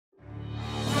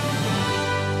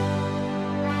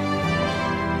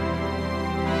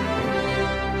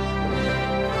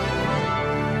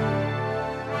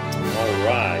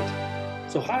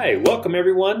So hi, welcome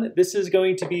everyone. This is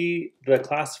going to be the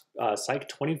class Psych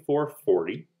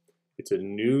 2440. It's a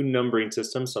new numbering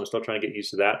system, so I'm still trying to get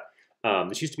used to that.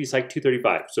 This used to be Psych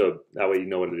 235, so that way you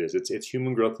know what it is. It's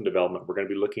human growth and development. We're going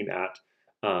to be looking at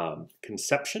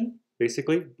conception,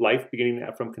 basically, life beginning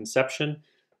from conception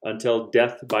until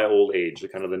death by old age, the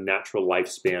kind of the natural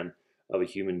lifespan of a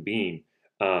human being,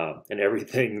 and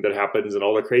everything that happens and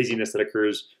all the craziness that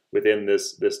occurs within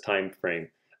this time frame.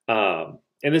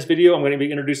 In this video, I'm going to be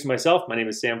introducing myself. My name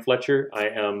is Sam Fletcher. I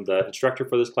am the instructor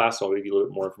for this class, so I'll give you a little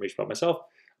bit more information about myself.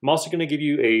 I'm also going to give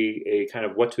you a kind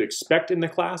of what to expect in the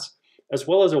class, as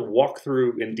well as a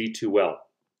walkthrough in D2L.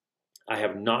 I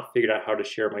have not figured out how to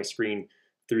share my screen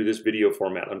through this video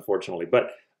format, unfortunately.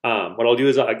 But what I'll do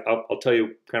is I'll tell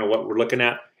you kind of what we're looking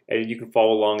at, and you can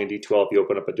follow along in D2L if you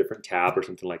open up a different tab or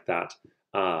something like that.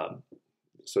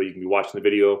 So you can be watching the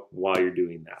video while you're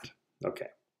doing that. Okay.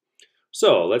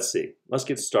 So let's see. Let's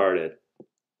get started.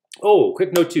 Oh,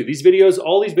 quick note too. These videos,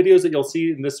 all these videos that you'll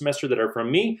see in this semester that are from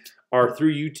me are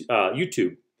through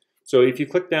YouTube. So if you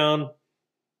click down,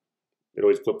 it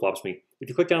always flip-flops me. If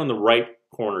you click down in the right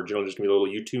corner, generally there's going to be a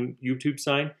little YouTube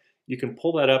sign. You can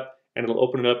pull that up and it'll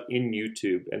open it up in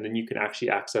YouTube. And then you can actually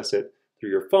access it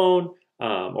through your phone,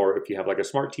 or if you have like a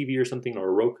smart TV or something, or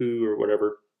a Roku or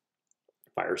whatever,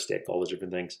 Fire Stick, all those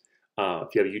different things.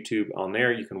 If you have YouTube on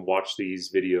there, you can watch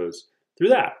these videos through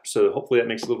that. So hopefully that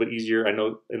makes it a little bit easier. I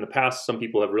know in the past some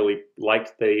people have really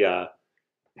liked the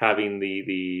having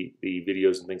the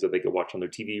videos and things that they could watch on their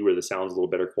TV where the sound's a little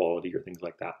better quality or things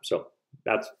like that. So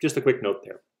that's just a quick note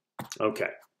there. Okay.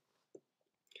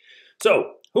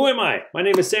 So who am I? My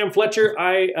name is Sam Fletcher.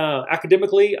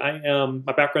 Academically,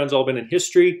 my background's all been in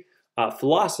history,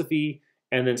 philosophy,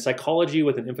 and then psychology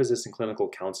with an emphasis in clinical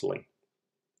counseling.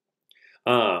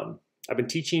 I've been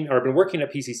teaching, or I've been working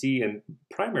at PCC and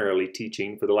primarily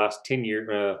teaching for the last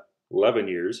 11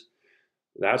 years.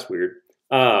 That's weird.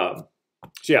 So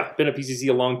yeah, been at PCC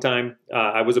a long time.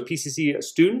 I was a PCC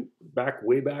student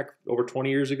way back over 20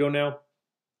 years ago now.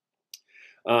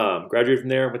 Graduated from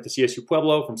there, went to CSU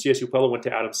Pueblo. From CSU Pueblo, went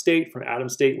to Adams State. From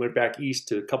Adams State, went back east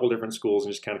to a couple different schools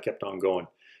and just kind of kept on going.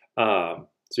 So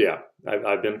yeah,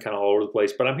 I've been kind of all over the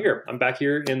place, but I'm here. I'm back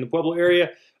here in the Pueblo area.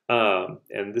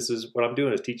 And this is what I'm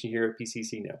doing, is teaching here at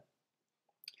PCC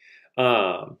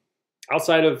now.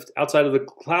 Outside of the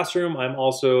classroom, I'm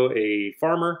also a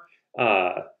farmer.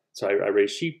 So I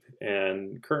raise sheep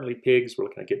and currently pigs. We're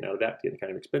looking at getting out of that, getting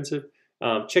kind of expensive.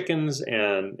 Chickens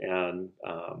and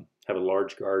have a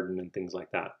large garden and things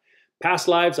like that. Past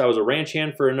lives, I was a ranch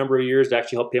hand for a number of years to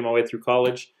actually help pay my way through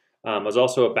college. I was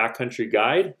also a backcountry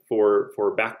guide for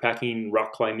backpacking,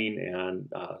 rock climbing,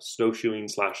 and snowshoeing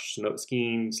 /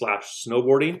 skiing /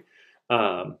 snowboarding.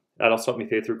 That also helped me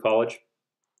pay through college.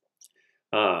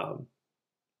 So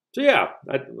yeah,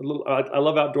 I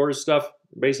love outdoors stuff.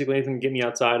 Basically, anything to get me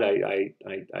outside, I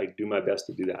do my best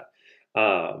to do that.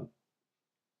 So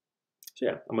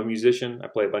yeah, I'm a musician. I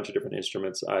play a bunch of different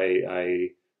instruments. I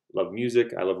love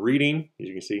music. I love reading. As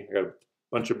you can see, I got a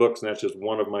bunch of books, and that's just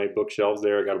one of my bookshelves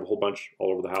there. I got a whole bunch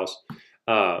all over the house.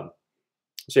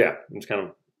 So yeah, I'm just kind of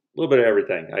a little bit of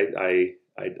everything. I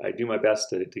do my best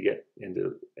to get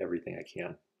into everything I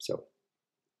can. So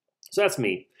that's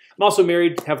me. I'm also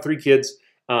married, have 3 kids.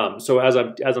 So as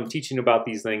I'm teaching about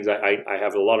these things, I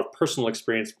have a lot of personal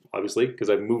experience, obviously, because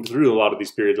I've moved through a lot of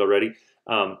these periods already.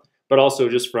 But also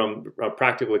just from a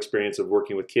practical experience of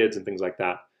working with kids and things like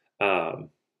that.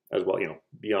 As well, you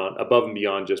know, above and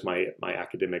beyond just my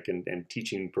academic and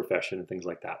teaching profession and things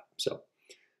like that. So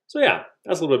yeah,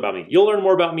 that's a little bit about me. You'll learn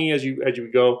more about me as you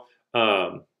go.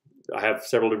 I have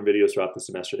several different videos throughout the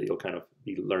semester that you'll kind of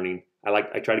be learning.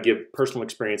 I try to give personal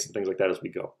experience and things like that as we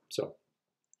go. So,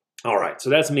 all right, so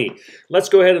that's me. Let's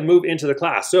go ahead and move into the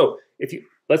class. So if you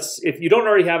don't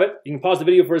already have it, you can pause the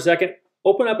video for a second,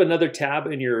 open up another tab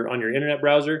on your internet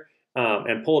browser,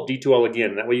 and pull up D2L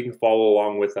again. That way you can follow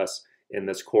along with us in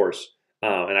this course,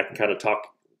 and I can kind of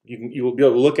talk. You will be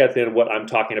able to look at then what I'm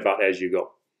talking about as you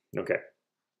go. Okay.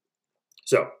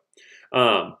 So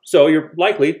you're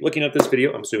likely looking at this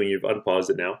video. I'm assuming you've unpaused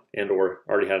it now and/or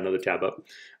already had another tab up.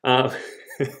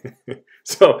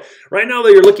 So right now, though,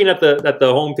 you're looking at the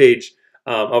home page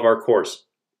of our course,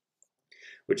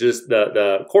 which is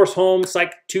the course home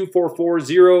Psych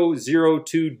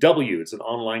 244002W. It's an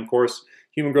online course,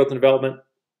 Human Growth and Development.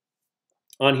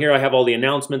 On here, I have all the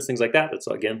announcements, things like that. That's,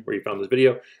 again, where you found this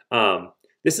video.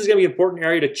 This is going to be an important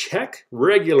area to check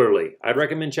regularly. I'd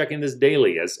recommend checking this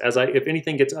daily. If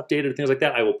anything gets updated, things like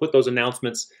that, I will put those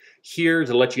announcements here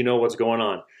to let you know what's going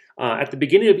on. At the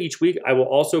beginning of each week, I will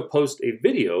also post a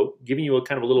video giving you a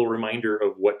kind of a little reminder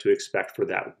of what to expect for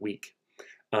that week.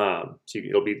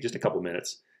 It'll be just a couple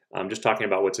minutes. I'm just talking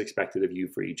about what's expected of you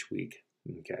for each week.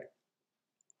 Okay.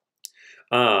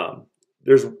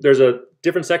 There's a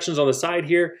different sections on the side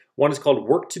here. One is called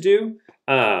work to do.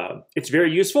 It's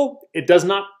very useful. It does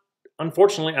not,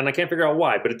 unfortunately, and I can't figure out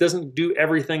why, but it doesn't do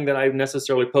everything that I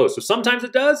necessarily post. So sometimes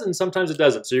it does and sometimes it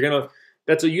doesn't. So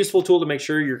that's a useful tool to make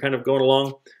sure you're kind of going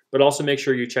along, but also make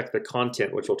sure you check the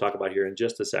content, which we'll talk about here in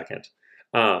just a second.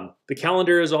 The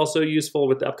calendar is also useful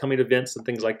with the upcoming events and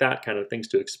things like that, kind of things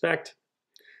to expect.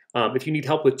 If you need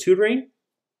help with tutoring,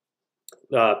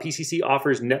 PCC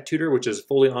offers NetTutor, which is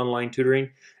fully online tutoring.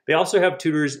 They also have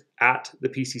tutors at the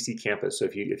PCC campus. So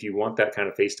if you want that kind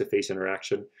of face-to-face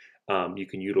interaction, you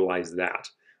can utilize that.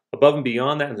 Above and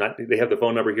beyond that, they have the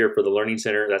phone number here for the Learning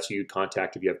Center. That's who you'd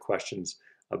contact if you have questions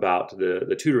about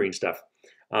the tutoring stuff.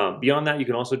 Beyond that, you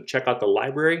can also check out the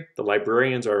library. The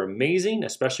librarians are amazing,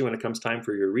 especially when it comes time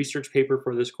for your research paper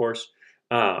for this course.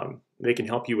 They can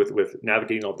help you with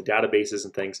navigating all the databases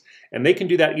and things. And they can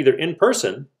do that either in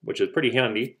person, which is pretty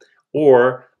handy,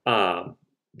 or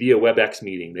via WebEx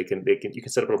meeting. You can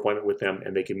set up an appointment with them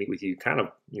and they can meet with you kind of,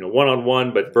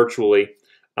 one-on-one, but virtually,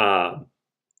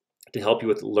 to help you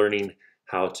with learning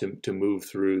how to move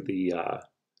through the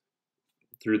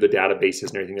databases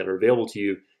and everything that are available to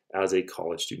you as a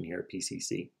college student here at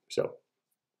PCC. So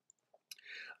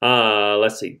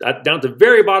let's see. Down at the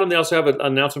very bottom, they also have an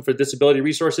announcement for disability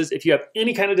resources. If you have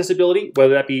any kind of disability,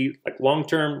 whether that be like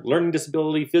long-term learning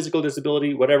disability, physical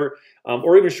disability, whatever,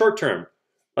 or even short-term.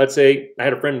 Let's say I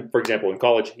had a friend, for example, in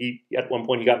college. At one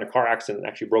point he got in a car accident and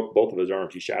actually broke both of his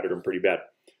arms. He shattered them pretty bad.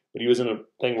 But he was in a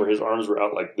thing where his arms were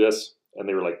out like this, and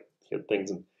they were like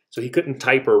things, and so he couldn't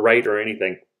type or write or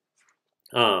anything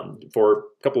for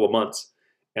a couple of months.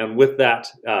 And with that,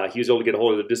 he was able to get a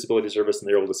hold of the disability service, and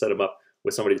they were able to set him up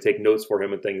with somebody to take notes for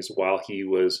him and things while he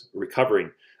was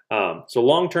recovering. So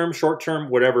long-term, short-term,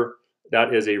 whatever,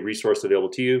 that is a resource available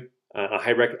to you. I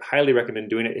highly recommend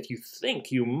doing it if you think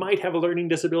you might have a learning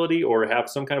disability or have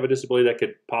some kind of a disability that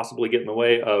could possibly get in the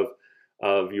way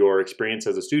of your experience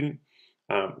as a student.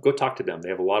 Go talk to them. They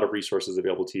have a lot of resources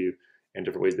available to you and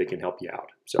different ways they can help you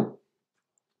out. So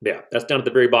yeah, that's down at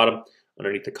the very bottom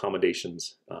underneath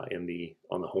accommodations on the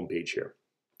homepage here.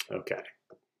 Okay.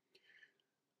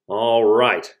 All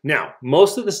right. Now,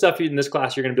 most of the stuff in this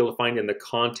class you're going to be able to find in the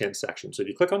content section. So if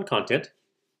you click on content,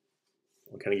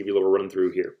 I'll kind of give you a little run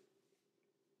through here.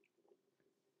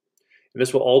 And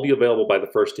this will all be available by the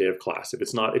first day of class.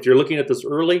 If you're looking at this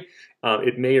early,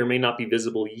 it may or may not be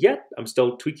visible yet. I'm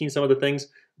still tweaking some of the things,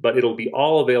 but it'll be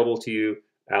all available to you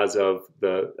as of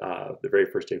the very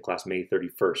first day of class, May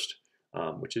 31st,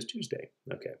 which is Tuesday,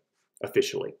 okay,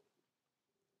 officially.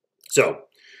 So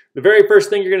the very first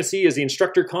thing you're going to see is the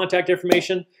instructor contact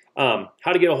information,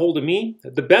 how to get a hold of me.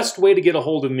 The best way to get a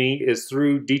hold of me is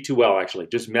through D2L, actually.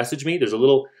 Just message me. There's a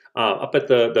little, up at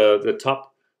the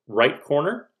top right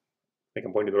corner, I think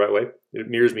I'm pointing the right way. It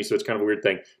mirrors me, so it's kind of a weird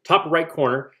thing. Top right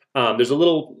corner, there's a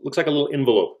little, looks like a little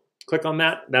envelope. Click on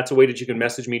that. That's a way that you can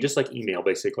message me, just like email,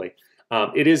 basically.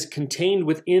 It is contained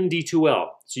within D2L,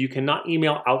 so you cannot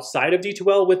email outside of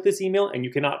D2L with this email, and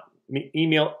you cannot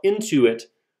email into it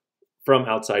from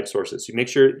outside sources. So make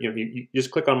sure you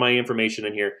just click on my information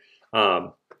in here.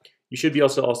 You should be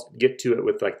also get to it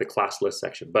with like the class list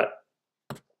section, but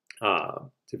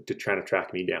to try to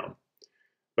track me down.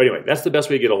 But anyway, that's the best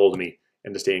way to get a hold of me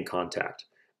and to stay in contact.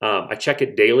 I check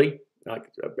it daily.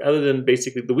 Other than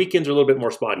basically the weekends are a little bit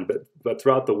more spotty, but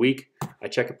throughout the week I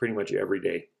check it pretty much every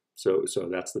day. So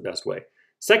that's the best way.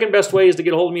 Second best way is to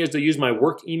get a hold of me is to use my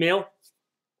work email.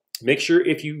 Make sure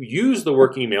if you use the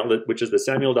work email, which is the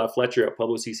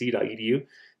samuel.fletcher@publicc.edu,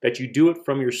 that you do it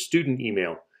from your student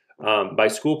email. By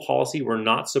school policy, we're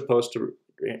not supposed to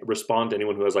respond to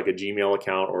anyone who has like a Gmail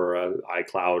account or a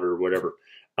iCloud or whatever.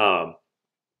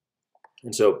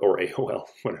 And so, or AOL,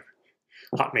 whatever,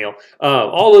 Hotmail,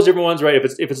 all those different ones, right?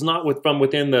 If it's not from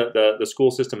within the school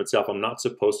system itself, I'm not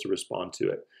supposed to respond to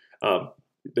it.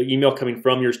 The email coming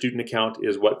from your student account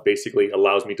is what basically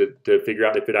allows me to figure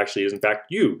out if it actually is in fact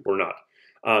you or not.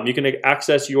 You can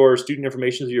access your student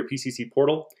information through your PCC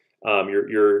portal.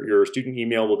 Your student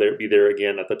email will be there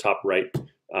again at the top right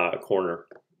corner.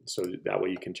 So that way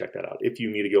you can check that out if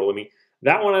you need to get hold of me.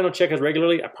 That one I don't check as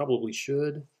regularly. I probably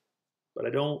should, but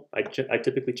I don't. I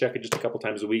typically check it just a couple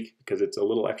times a week because it's a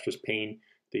little extra pain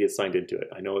to get signed into it.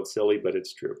 I know it's silly, but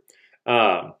it's true.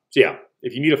 So yeah,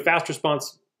 if you need a fast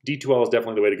response, D2L is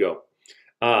definitely the way to go.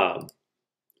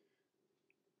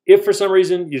 If for some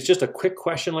reason it's just a quick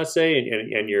question, let's say,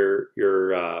 and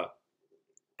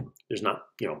there's not,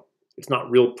 it's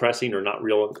not real pressing or not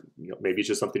real, maybe it's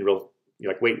just something real,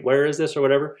 you're like, wait, where is this or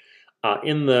whatever.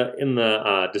 In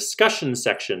the discussion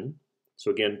section,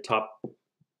 so again, top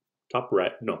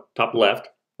left.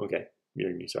 Okay, you're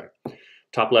hearing me, sorry.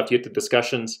 Top left, you hit the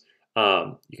discussions.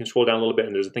 You can scroll down a little bit,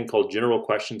 and there's a thing called general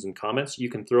questions and comments. You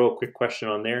can throw a quick question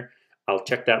on there. I'll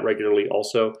check that regularly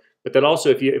also. But that also,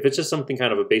 if it's just something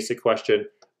kind of a basic question,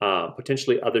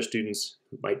 potentially other students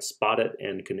might spot it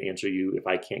and can answer you if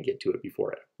I can't get to it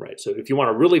before it, right? So if you want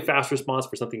a really fast response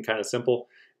for something kind of simple,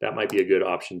 that might be a good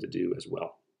option to do as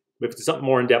well. If it's something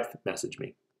more in depth, message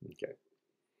me. Okay.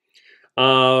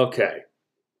 Okay.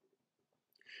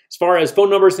 As far as phone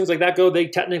numbers, things like that go, they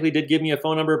technically did give me a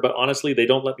phone number, but honestly, they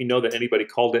don't let me know that anybody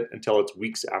called it until it's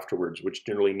weeks afterwards, which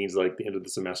generally means like the end of the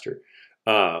semester.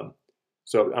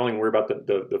 So I don't even worry about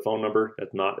the phone number.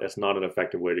 That's not an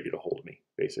effective way to get a hold of me,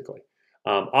 basically.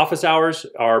 Office hours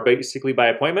are basically by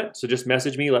appointment. So just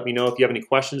message me, let me know if you have any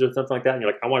questions or something like that. And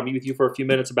you're like, I want to meet with you for a few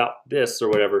minutes about this or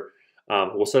whatever.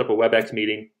 We'll set up a WebEx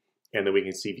meeting, and then we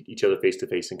can see each other face to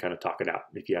face and kind of talk it out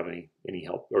if you have any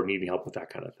help or need any help with that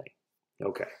kind of thing.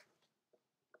 Okay.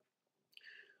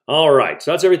 All right,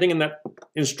 so that's everything in that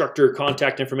instructor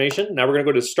contact information. Now we're going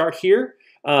to go to Start Here.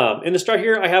 In the Start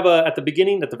Here, I have at the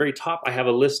beginning, at the very top, I have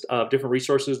a list of different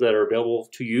resources that are available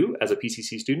to you as a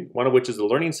PCC student, one of which is the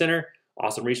Learning Center.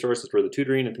 Awesome resource. That's where the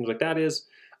tutoring and things like that is.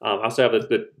 I also have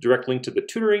the direct link to the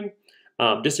tutoring,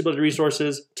 disability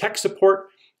resources, tech support,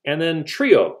 and then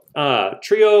Trio.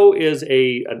 Trio is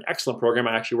an excellent program.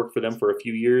 I actually worked for them for a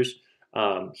few years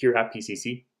here at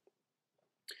PCC.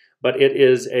 But it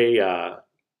is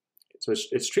so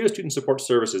it's Trio Student Support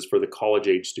Services for the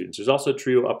college-age students. There's also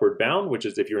Trio Upward Bound, which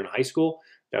is if you're in high school,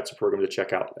 that's a program to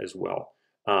check out as well.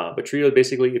 But Trio is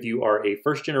basically if you are a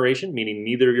first generation, meaning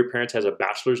neither of your parents has a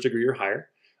bachelor's degree or higher,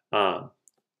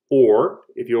 or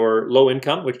if you're low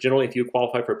income, which generally if you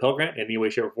qualify for a Pell Grant in any way,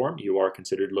 shape, or form, you are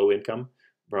considered low income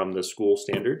from the school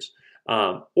standards,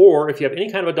 or if you have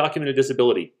any kind of a documented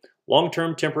disability,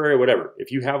 long-term, temporary, whatever.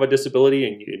 If you have a disability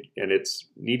and it's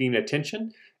needing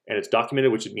attention and it's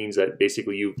documented, which means that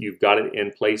basically you've got it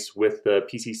in place with the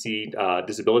PCC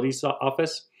Disabilities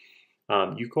Office,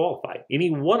 you qualify. Any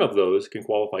one of those can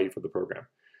qualify you for the program.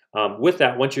 With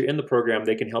that, once you're in the program,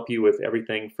 they can help you with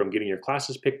everything from getting your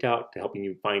classes picked out to helping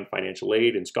you find financial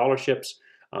aid and scholarships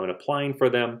and applying for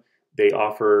them. They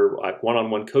offer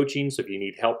one-on-one coaching, so if you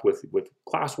need help with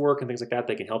classwork and things like that,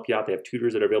 they can help you out. They have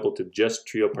tutors that are available to just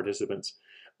Trio participants.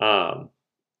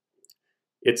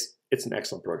 It's an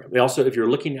excellent program. They also, if you're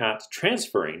looking at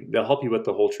transferring, they'll help you with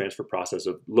the whole transfer process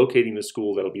of locating the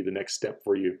school. That'll be the next step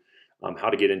for you, how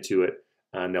to get into it,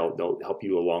 and they'll help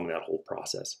you along that whole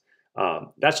process.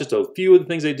 That's just a few of the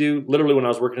things they do. Literally, when I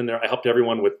was working in there, I helped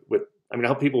everyone I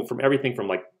help people from everything from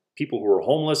like people who were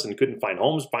homeless and couldn't find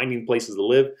homes, finding places to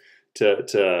live,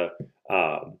 to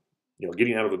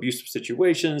getting out of abusive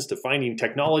situations, to finding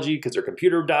technology because their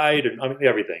computer died, and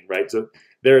everything, right? So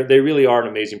they really are an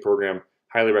amazing program.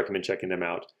 Highly recommend checking them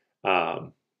out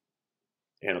and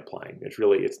applying.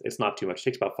 It's not too much. It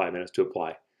takes about 5 minutes to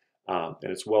apply, and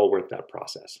it's well worth that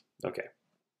process. Okay.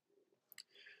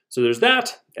 So there's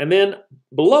that, and then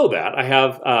below that, I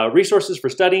have resources for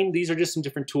studying. These are just some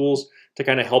different tools to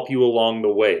kind of help you along the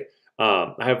way.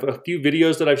 I have a few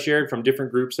videos that I've shared from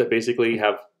different groups that basically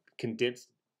have condensed.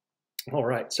 All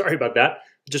right, sorry about that.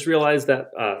 Just realized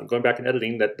that going back and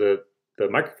editing that the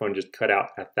microphone just cut out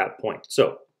at that point.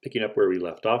 So picking up where we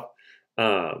left off,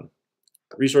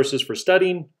 resources for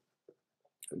studying.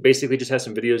 Basically just has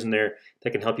some videos in there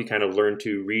that can help you kind of learn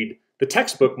to read the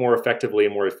textbook more effectively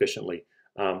and more efficiently,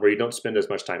 where you don't spend as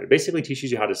much time. It basically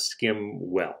teaches you how to skim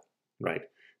well, right?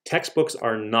 Textbooks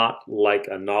are not like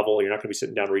a novel. You're not going to be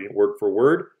sitting down reading word for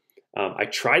word. I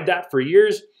tried that for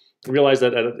years. Realized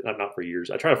that, not for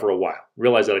years, I tried it for a while.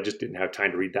 Realized that I just didn't have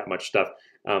time to read that much stuff.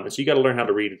 And so you got to learn how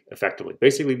to read effectively.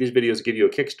 Basically, these videos give you a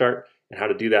kickstart and how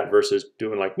to do that versus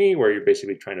doing like me, where you're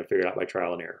basically trying to figure it out by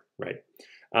trial and error, right?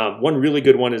 One really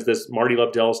good one is this Marty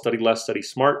Lobdell, Study Less, Study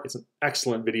Smart. It's an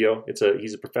excellent video.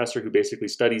 He's a professor who basically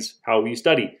studies how you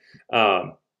study.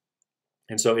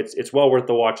 And so it's well worth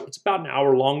the watch. It's about an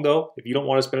hour long though. If you don't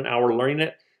want to spend an hour learning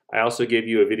it, I also gave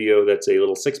you a video that's a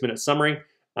little 6-minute summary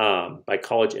by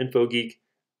College Info Geek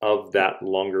of that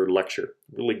longer lecture.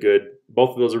 Really good. Both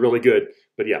of those are really good,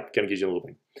 but yeah, kind of gives you a little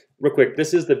thing. Real quick,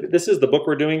 this is the book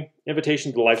we're doing,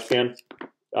 Invitation to the Lifespan,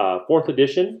 4th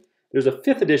edition. There's a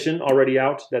 5th edition already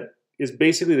out that is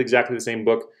basically exactly the same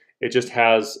book. It just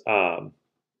has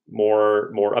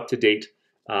more up-to-date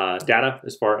data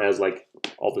as far as like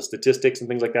all the statistics and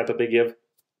things like that they give.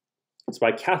 It's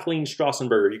by Kathleen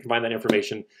Strassenberger. You can find that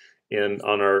information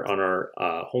on our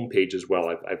homepage as well.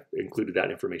 I've included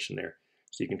that information there,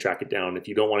 so you can track it down. If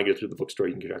you don't want to get through the bookstore,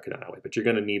 you can track it down that way. But you're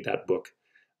going to need that book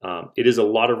It is a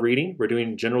lot of reading. We're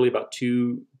doing generally about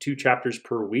two chapters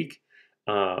per week.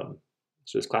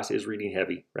 So this class is reading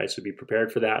heavy, right? So be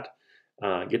prepared for that.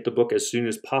 Get the book as soon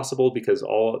as possible because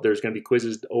there's going to be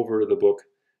quizzes over the book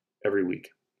every week.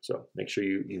 So make sure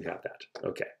you have that.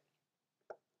 Okay.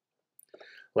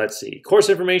 Let's see. Course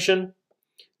information.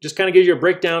 Just kind of gives you a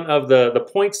breakdown of the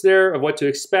points there of what to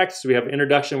expect. So we have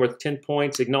introduction worth 10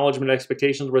 points, acknowledgement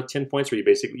worth 10 points, where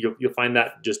you'll find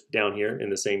that just down here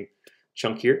in the same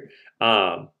chunk here.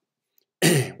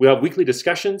 We have weekly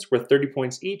discussions worth 30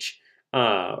 points each,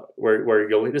 where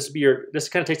this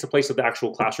kind of takes the place of the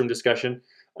actual classroom discussion,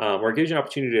 where it gives you an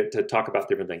opportunity to talk about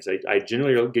different things. I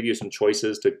generally will give you some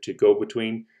choices to go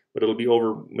between, but it'll be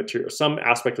over some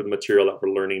aspect of the material that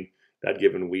we're learning that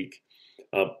given week.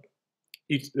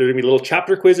 There's going to be little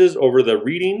chapter quizzes over the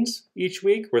readings each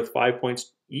week worth 5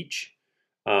 points each.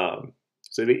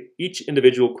 So each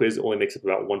individual quiz only makes up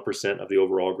about 1% of the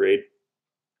overall grade.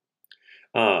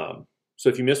 So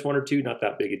if you miss one or two, not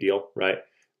that big a deal, right?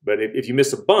 But if you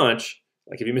miss a bunch,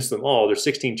 like if you miss them all, there's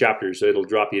 16 chapters, so it'll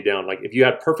drop you down. Like if you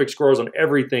had perfect scores on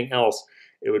everything else,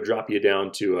 it would drop you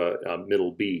down to a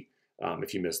middle B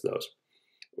if you miss those.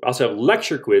 We also have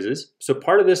lecture quizzes. So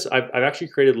part of this, I've actually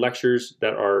created lectures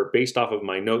that are based off of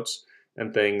my notes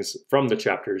and things from the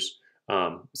chapters,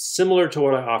 similar to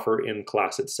what I offer in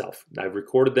class itself. I've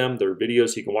recorded them. They're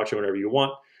videos, so you can watch them whenever you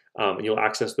want, and you'll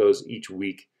access those each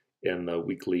week in the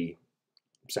weekly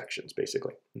sections,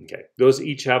 basically. Okay, those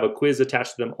each have a quiz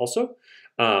attached to them also,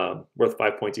 worth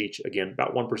 5 points each. Again,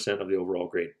 about 1% of the overall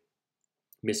grade.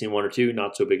 Missing one or two,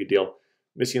 not so big a deal.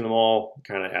 Missing them all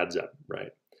kind of adds up,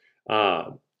 right?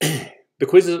 The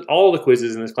quizzes, all the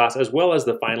quizzes in this class, as well as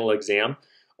the final exam,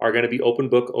 are going to be open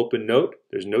book, open note.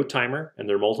 There's no timer, and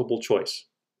they're multiple choice.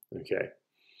 Okay.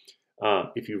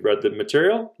 If you've read the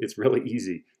material, it's really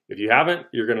easy. If you haven't,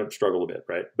 you're going to struggle a bit,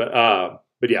 right?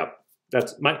 But yeah,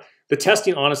 the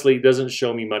testing honestly doesn't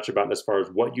show me much about as far as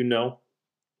what you know.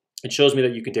 It shows me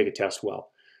that you can take a test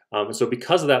well. And so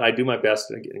because of that, I do my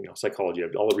best. Psychology,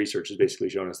 all the research has basically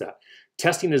shown us that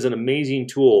testing is an amazing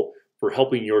tool for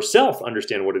helping yourself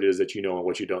understand what it is that you know and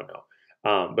what you don't know.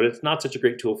 But it's not such a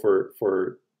great tool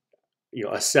for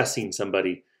assessing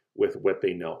somebody with what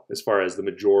they know, as far as the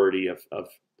majority of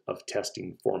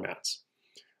testing formats.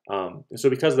 And so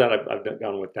because of that, I've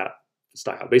gone with that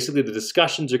style. Basically, the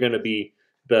discussions are going to be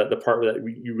the part that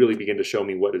you really begin to show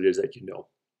me what it is that you know.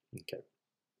 Okay.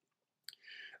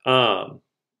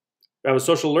 I have a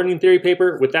social learning theory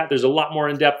paper. With that, there's a lot more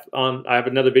in depth on. I have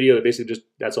another video that basically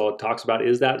that's all it talks about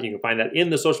is that. You can find that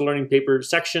in the social learning paper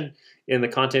section in the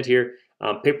content here.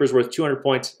 Paper is worth 200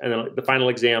 points, and then the final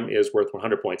exam is worth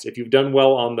 100 points. If you've done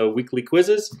well on the weekly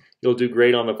quizzes, you'll do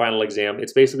great on the final exam.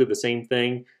 It's basically the same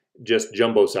thing, just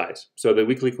jumbo size. So the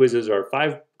weekly quizzes are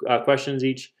 5 questions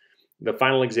each. The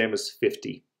final exam is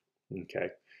 50. Okay,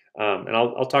 and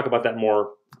I'll talk about that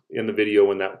more in the video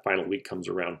when that final week comes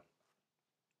around.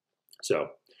 So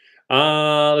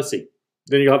let's see.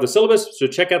 Then you'll have the syllabus. So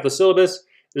check out the syllabus.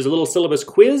 There's a little syllabus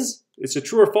quiz. It's a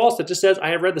true or false that just says I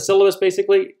have read the syllabus.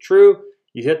 Basically, true.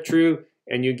 You hit true,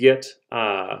 and you get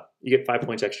 5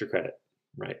 points extra credit.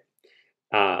 Right.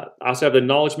 I also have the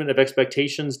acknowledgement of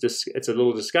expectations. It's a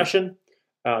little discussion.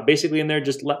 Basically, in there,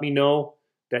 just let me know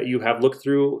that you have looked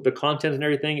through the content and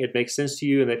everything. It makes sense to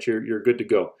you, and that you're good to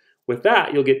go. With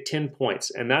that, you'll get 10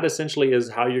 points, and that essentially is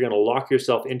how you're going to lock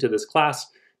yourself into this class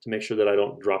to make sure that I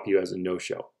don't drop you as a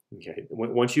no-show. Okay.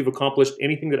 Once you've accomplished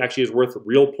anything that actually is worth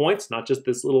real points, not just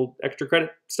this little extra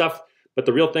credit stuff, but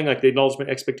the real thing like the acknowledgement,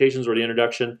 expectations, or the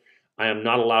introduction, I am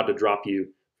not allowed to drop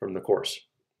you from the course.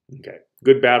 Okay.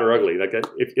 Good, bad, or ugly. Like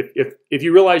if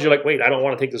you realize you're like, wait, I don't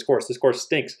want to take this course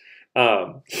stinks. You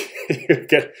have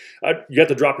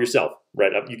to drop yourself,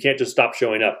 right? You can't just stop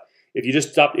showing up. If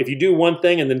you do one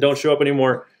thing and then don't show up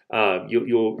anymore,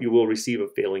 you will receive a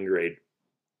failing grade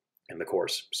in the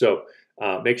course. So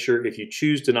make sure if you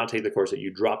choose to not take the course that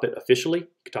you drop it officially. You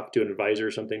can talk to an advisor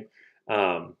or something.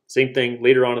 Same thing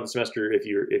later on in the semester. If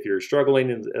you're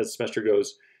struggling and as the semester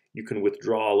goes, you can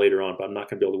withdraw later on, but I'm not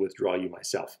going to be able to withdraw you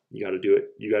myself. You got to do it.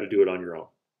 You got to do it on your own.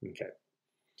 Okay.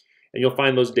 And you'll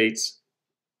find those dates.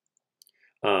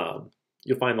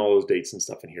 You'll find all those dates and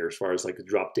stuff in here as far as like the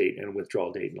drop date and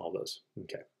withdrawal date and all those.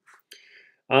 Okay.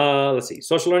 Let's see.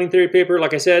 Social learning theory paper,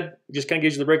 like I said, just kind of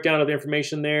gives you the breakdown of the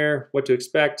information there, what to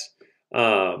expect.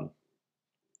 Also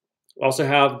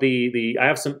have I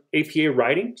have some APA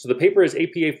writing. So the paper is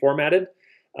APA formatted,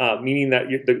 meaning that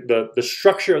the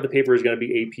structure of the paper is going to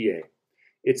be APA.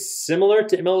 It's similar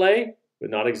to MLA,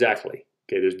 but not exactly.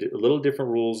 Okay, there's a little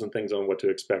different rules and things on what to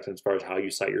expect as far as how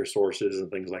you cite your sources and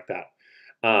things like that.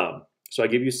 So I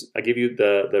give you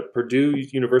the Purdue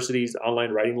University's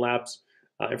online writing labs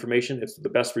information. It's the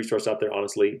best resource out there,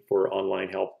 honestly, for online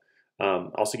help.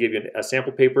 Also give you a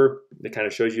sample paper that kind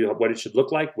of shows you what it should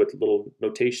look like with little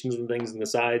notations and things in the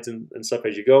sides and stuff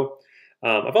as you go.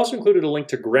 I've also included a link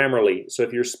to Grammarly. So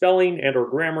if your spelling and or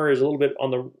grammar is a little bit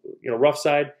on the rough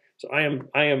side, so I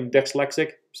am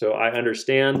dyslexic, so I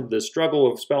understand the struggle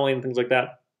of spelling and things like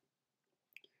that.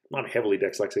 I'm not heavily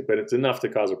dyslexic, but it's enough to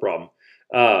cause a problem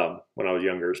when I was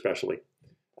younger, especially.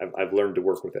 I've learned to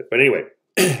work with it. But anyway,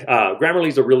 Grammarly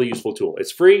is a really useful tool.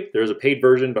 It's free. There's a paid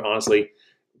version, but honestly,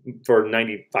 for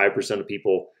 95% of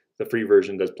people, the free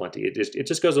version does plenty. It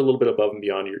just goes a little bit above and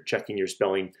beyond. You're checking your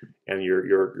spelling and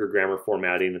your grammar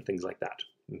formatting and things like that.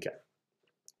 Okay.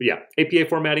 But yeah, APA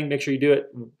formatting, make sure you do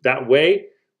it that way.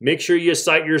 Make sure you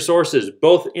cite your sources,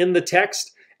 both in the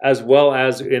text as well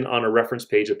as on a reference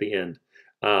page at the end.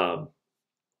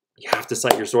 You have to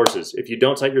cite your sources. If you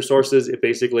don't cite your sources,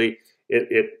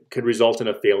 it could result in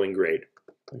a failing grade.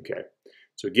 Okay.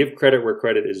 So give credit where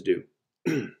credit is due.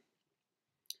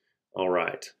 All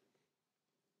right.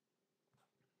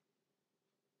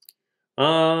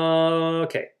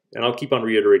 Okay, and I'll keep on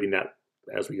reiterating that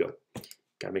as we go.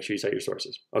 Gotta make sure you cite your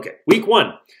sources. Okay, week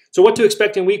 1. So what to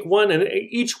expect in week 1, and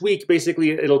each week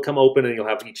basically it'll come open and you'll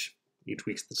have each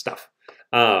week's stuff.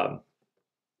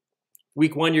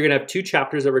 Week 1, you're gonna have 2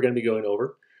 chapters that we're gonna be going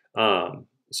over.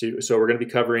 So we're gonna be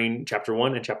covering chapter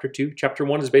 1 and chapter 2. Chapter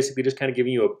 1 is basically just kind of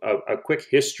giving you a quick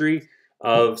history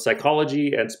of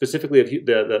psychology and specifically of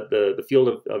the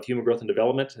field of human growth and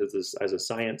development as a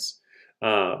science.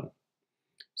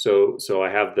 So I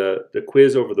have the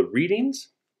quiz over the readings,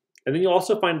 and then you'll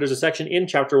also find there's a section in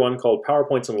chapter 1 called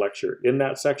PowerPoints and Lecture. In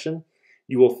that section,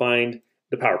 you will find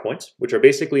the PowerPoints, which are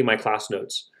basically my class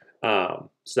notes. So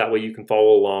that way you can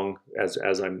follow along as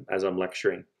I'm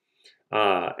lecturing.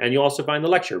 And you'll also find the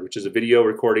lecture, which is a video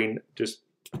recording just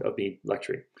of me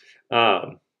lecturing.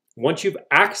 Once you've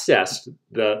accessed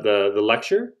the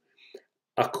lecture,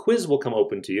 a quiz will come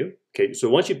open to you. Okay, so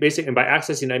once you and by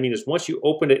accessing, I mean is once you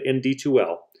open it in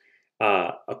D2L,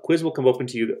 a quiz will come open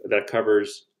to you that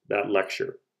covers that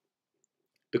lecture.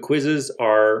 The quizzes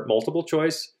are multiple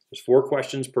choice. There's 4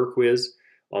 questions per quiz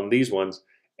on these ones,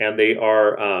 and they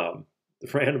are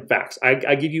random facts.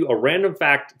 I give you a random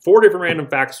fact, 4 different random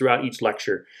facts throughout each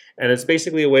lecture, and it's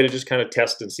basically a way to just kind of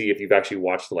test and see if you've actually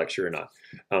watched the lecture or not.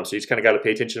 So you just kind of got to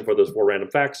pay attention for those 4 random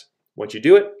facts. Once you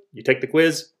do it, you take the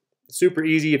quiz. Super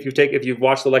easy. If you've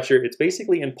watched the lecture, it's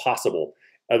basically impossible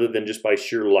other than just by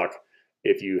sheer luck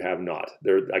if you have not.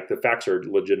 They're like the facts are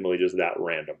legitimately just that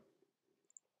random.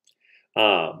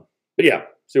 But yeah,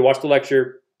 so you watch the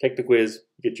lecture, take the quiz,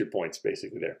 get your points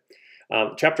basically there.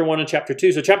 Chapter 1 and chapter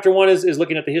 2. So chapter 1 is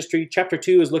looking at the history. Chapter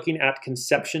 2 is looking at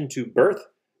conception to birth.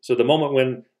 So the moment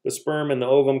when the sperm and the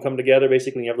ovum come together,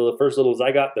 basically you have the first little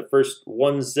zygote, the first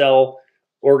 1-cell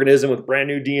organism with brand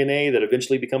new DNA that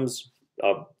eventually becomes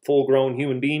a full-grown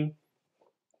human being.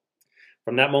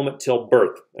 From that moment till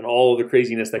birth and all of the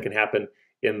craziness that can happen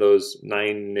in those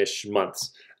 9-ish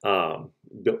months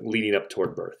leading up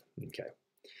toward birth. Okay.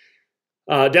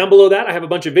 Down below that, I have a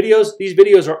bunch of videos. These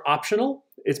videos are optional.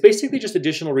 It's basically just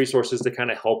additional resources to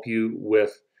kind of help you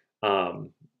with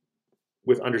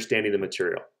understanding the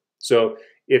material. So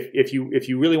if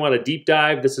you really want to deep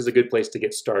dive, this is a good place to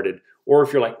get started. Or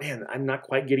if you're like, man, I'm not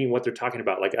quite getting what they're talking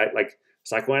about, like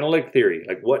psychoanalytic theory,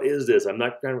 like what is this? I'm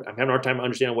having a hard time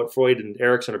understanding what Freud and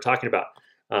Erikson are talking about.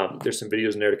 There's some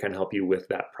videos in there to kind of help you with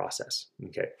that process.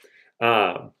 Okay.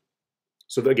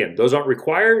 So again, those aren't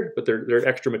required, but they're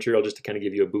extra material just to kind of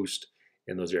give you a boost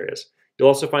in those areas. You'll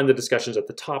also find the discussions at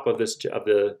the top of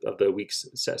the week's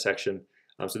section.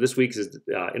 So this week's is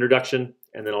introduction,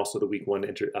 and then also the week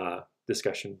 1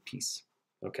 discussion piece.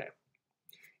 Okay.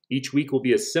 Each week will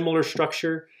be a similar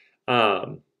structure.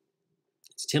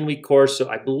 It's a 10-week course, so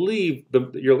I believe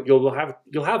you'll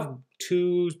have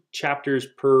 2 chapters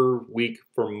per week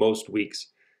for most weeks.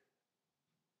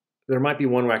 There might be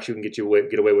one where actually we can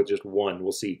get away with just 1.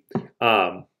 We'll see.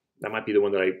 That might be the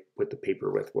one that I put the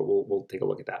paper with. We'll take a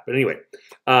look at that. But anyway,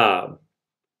 so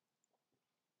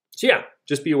yeah,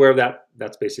 just be aware of that.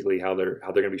 That's basically how they're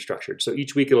going to be structured. So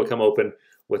each week it'll come open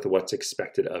with what's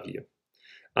expected of you.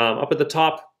 Up at the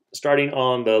top, starting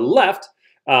on the left,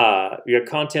 you have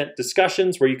content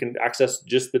discussions where you can access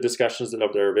just the discussions that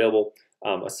are available.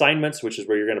 Assignments, which is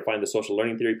where you're going to find the social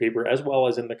learning theory paper as well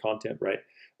as in the content, right?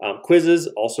 Quizzes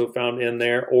also found in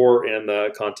there or in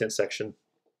the content section.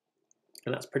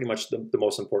 And that's pretty much the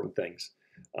most important things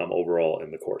overall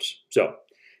in the course. So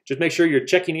just make sure you're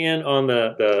checking in on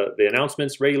the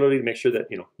announcements regularly to make sure that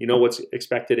you know what's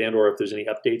expected and or if there's any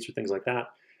updates or things like that.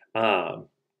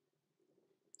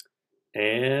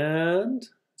 And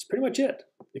that's pretty much it.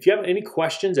 If you have any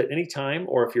questions at any time,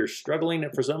 or if you're struggling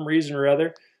for some reason or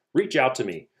other, reach out to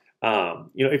me.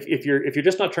 If you're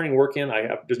just not turning work in,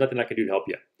 there's nothing I can do to help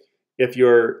you. If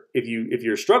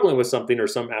you're struggling with something or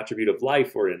some attribute of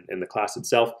life or in the class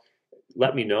itself,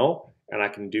 let me know, and I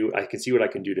can see what I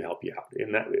can do to help you out.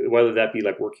 And that, whether that be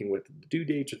like working with due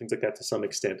dates or things like that to some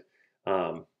extent.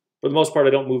 For the most part, I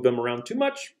don't move them around too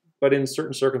much, but in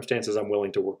certain circumstances, I'm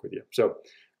willing to work with you. So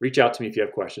reach out to me if you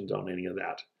have questions on any of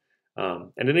that.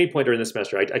 And at any point during the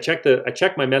semester, I check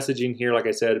my messaging here, like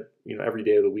I said, every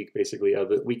day of the week, basically.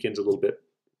 The weekends a little bit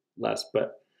less,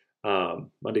 but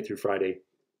Monday through Friday,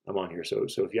 I'm on here. So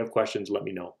if you have questions, let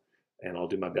me know, and I'll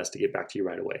do my best to get back to you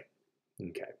right away.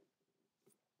 Okay.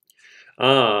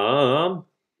 I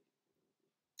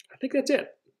think that's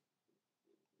it.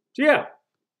 So yeah,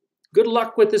 good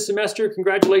luck with this semester.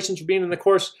 Congratulations for being in the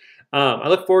course. I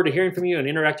look forward to hearing from you and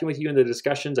interacting with you in the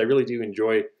discussions. I really do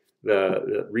enjoy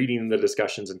the reading the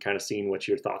discussions and kind of seeing what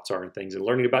your thoughts are and things, and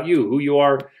learning about you, who you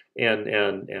are,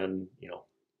 and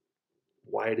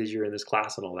why it is you're in this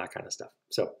class and all that kind of stuff.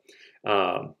 So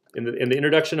in the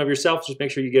introduction of yourself, just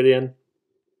make sure you get in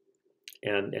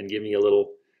and give me a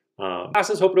little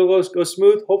classes. Hope it goes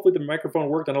smooth. Hopefully the microphone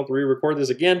worked. I don't have to re-record this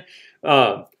again.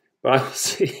 But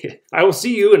I will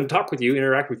see you and talk with you,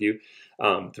 interact with you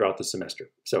throughout the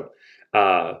semester. So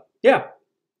yeah,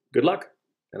 good luck,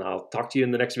 and I'll talk to you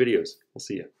in the next videos. We'll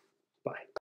see you.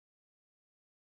 Bye.